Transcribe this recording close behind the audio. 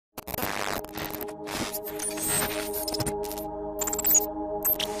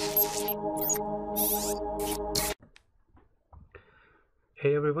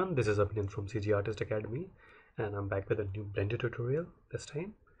everyone, this is Abhinendra from CG Artist Academy, and I'm back with a new Blender tutorial this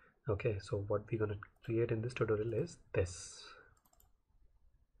time. Okay, so what we're gonna create in this tutorial is this.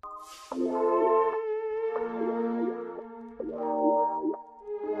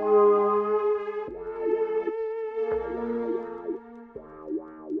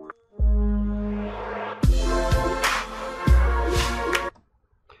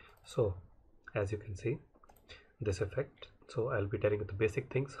 So as you can see, this effect. So I'll be telling you the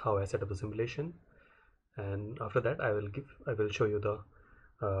basic things, how I set up the simulation, and after that I will show you the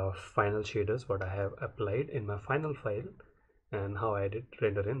final shaders, what I have applied in my final file, and how I did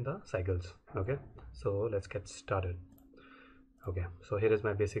render in the cycles. Okay, so let's get started. Okay, so here is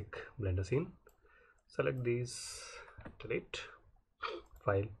my basic Blender scene. Select these, delete,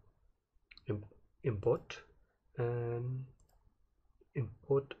 file, import, and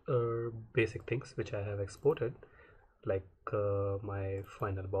import basic things which I have exported, like my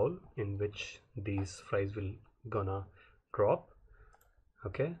final bowl in which these fries will gonna drop.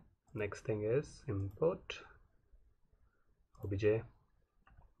 Okay, next thing is import obj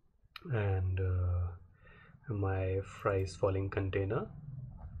and my fries falling container.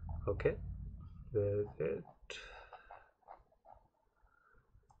 Okay, where is it?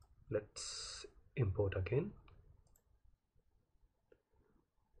 Let's import again.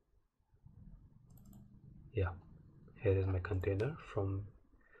 Yeah, here is my container. From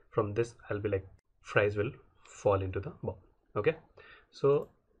this I'll be like, fries will fall into the bowl. Okay, so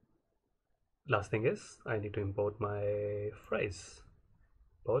last thing is I need to import my fries.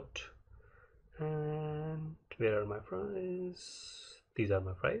 Import, and where are my fries? These are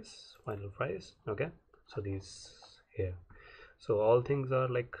my fries, final fries. Okay, so these here. So all things are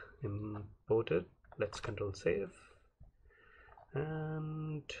like imported. Let's control save,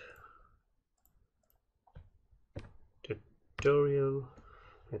 and tutorial,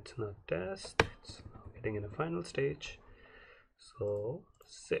 it's not test, it's getting in a final stage, so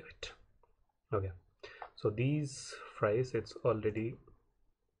save it. Okay, so these fries, it's already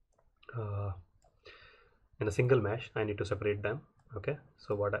in a single mesh. I need to separate them. Okay,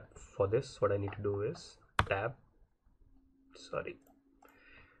 so what I need to do is tab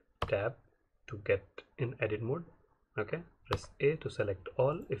to get in edit mode. Okay, press A to select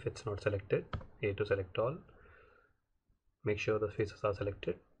all. If it's not selected, A to select all. Make sure the faces are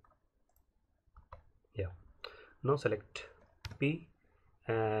selected. Yeah, now select P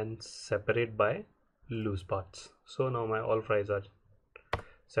and separate by loose parts. So now my all fries are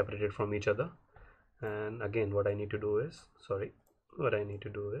separated from each other. And again, what I need to do is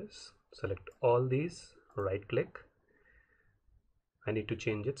select all these, right click. I need to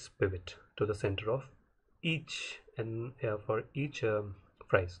change its pivot to the center of each, and for each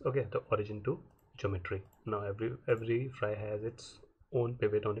fries. Okay, the origin to geometry. Now every fry has its own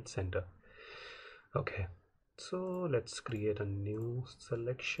pivot on its center. Okay, so let's create a new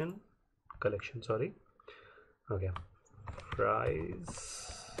collection, sorry. Okay,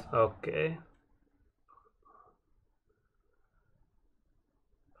 fries. Okay,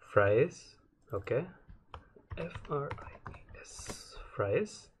 fries. Okay, fries,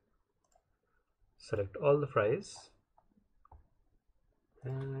 fries. Select all the fries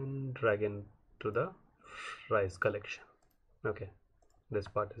and drag into the fries collection. Okay, this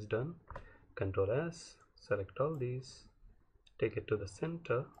part is done. Control S, select all these, take it to the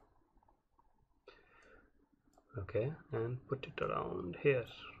center. Okay, and put it around here.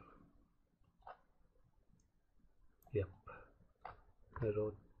 Yep,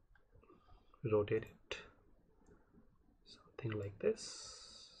 rotate it, something like this.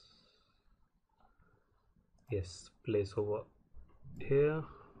 Yes, place over here.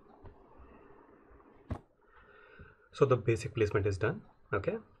 So the basic placement is done.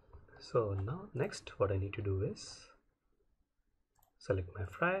 Okay, so now next what I need to do is select my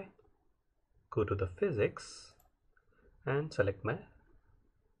fry, go to the physics and select my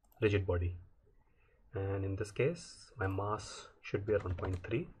rigid body, and in this case my mass should be around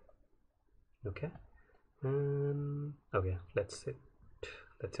 0.3. okay, and okay, that's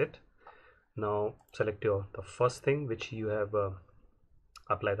it. Now select the first thing which you have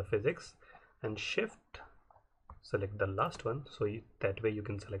apply the physics, and shift select the last one, so that way you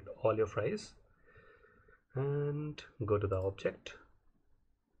can select all your fries, and go to the object,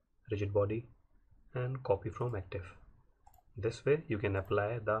 rigid body, and copy from active. This way you can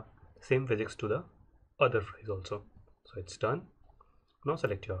apply the same physics to the other fries also. So it's done. Now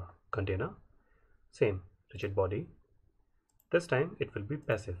select your container, same rigid body. This time it will be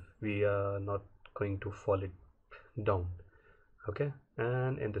passive, we are not going to fall it down. Okay,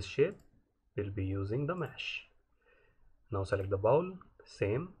 and in this shape we'll be using the mesh. Now select the bowl,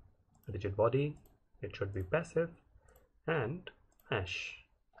 same rigid body, it should be passive, and hash.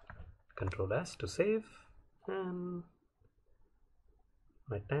 Control S to save, and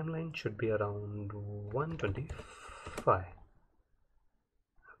my timeline should be around 125.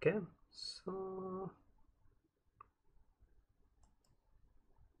 Okay, so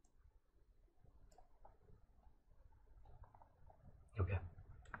okay,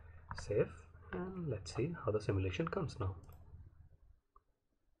 save, and let's see how the simulation comes now.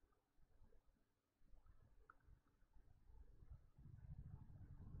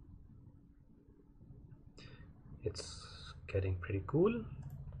 It's getting pretty cool.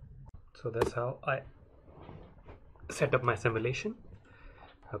 So that's how I set up my simulation.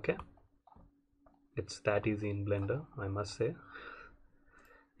 Okay, it's that easy in Blender, I must say.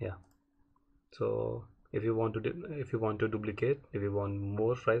 Yeah, so if you want to duplicate, if you want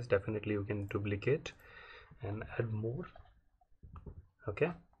more fries, definitely you can duplicate and add more.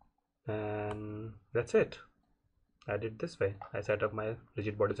 Okay, and that's it. I did this way. I set up my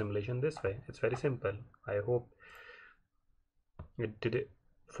rigid body simulation this way. It's very simple. I hope it did it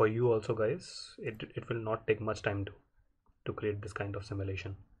for you also, guys. It will not take much time to create this kind of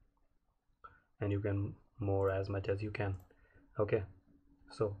simulation, and you can more as much as you can. Okay,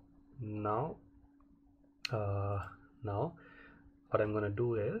 so now now what I'm gonna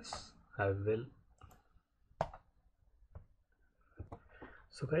do is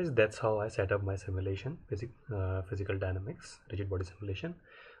so guys, that's how I set up my simulation, physical dynamics rigid body simulation.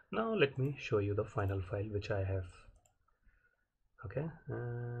 Now let me show you the final file which I have. Okay,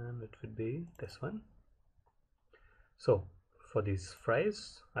 and it would be this one. So for these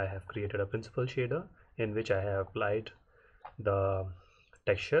fries, I have created a principal shader in which I have applied the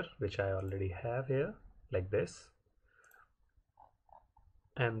texture which I already have here, like this,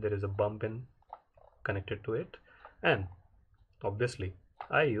 and there is a bump in connected to it, and obviously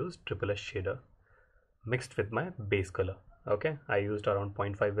I used triple S shader mixed with my base color. Okay, I used around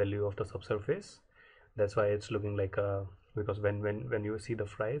 0.5 value of the subsurface. That's why it's looking like a, because when you see the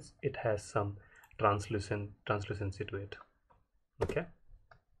fries, it has some translucency to it. Okay,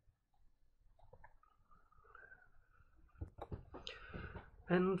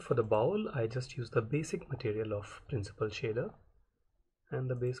 and for the bowl I just use the basic material of principal shader and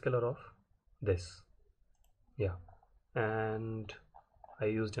the base color of this. Yeah, and I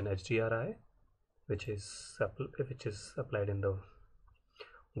used an HDRI which is applied in the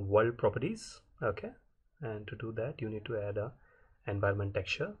world properties. Okay, and to do that you need to add a environment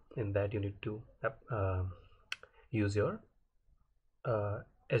texture. In that you need to use your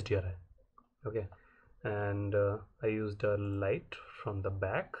HDRI. Okay, and I used a light from the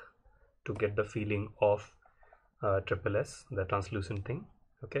back to get the feeling of triple S, the translucent thing.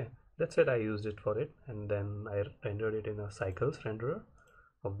 Okay, that's it. I used it for it, and then I rendered it in a cycles renderer,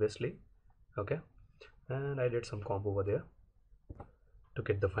 obviously. Okay, and I did some comp over there to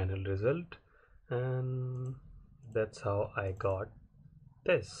get the final result, and that's how I got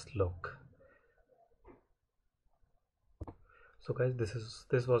this look. So guys,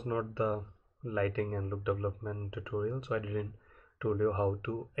 this was not the lighting and look development tutorial, so I didn't told you how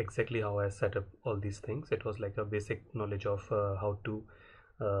to exactly how I set up all these things. It was like a basic knowledge of how to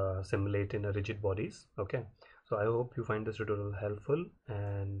simulate in a rigid bodies. Okay, so I hope you find this tutorial helpful,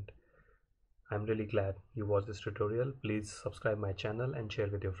 and I'm really glad you watched this tutorial. Please subscribe my channel and share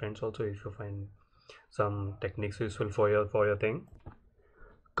with your friends also if you find some techniques useful for your thing.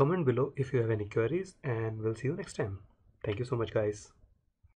 Comment below if you have any queries, and we'll see you next time. Thank you so much, guys.